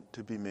want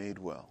to be made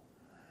well?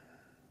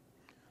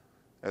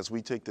 As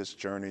we take this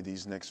journey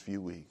these next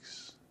few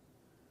weeks,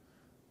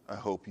 I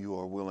hope you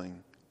are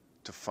willing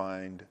to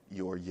find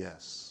your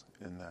yes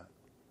in that.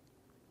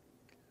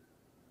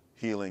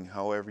 Healing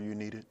however you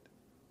need it,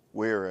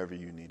 wherever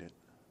you need it,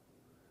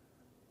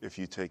 if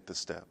you take the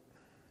step.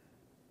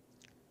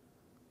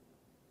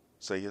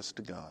 Say yes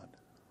to God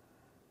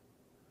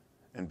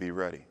and be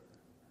ready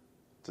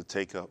to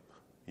take up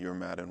your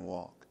mat and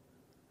walk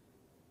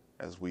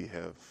as we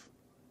have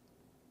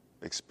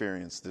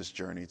experienced this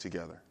journey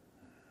together.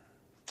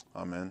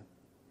 Amen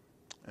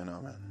and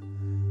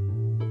amen.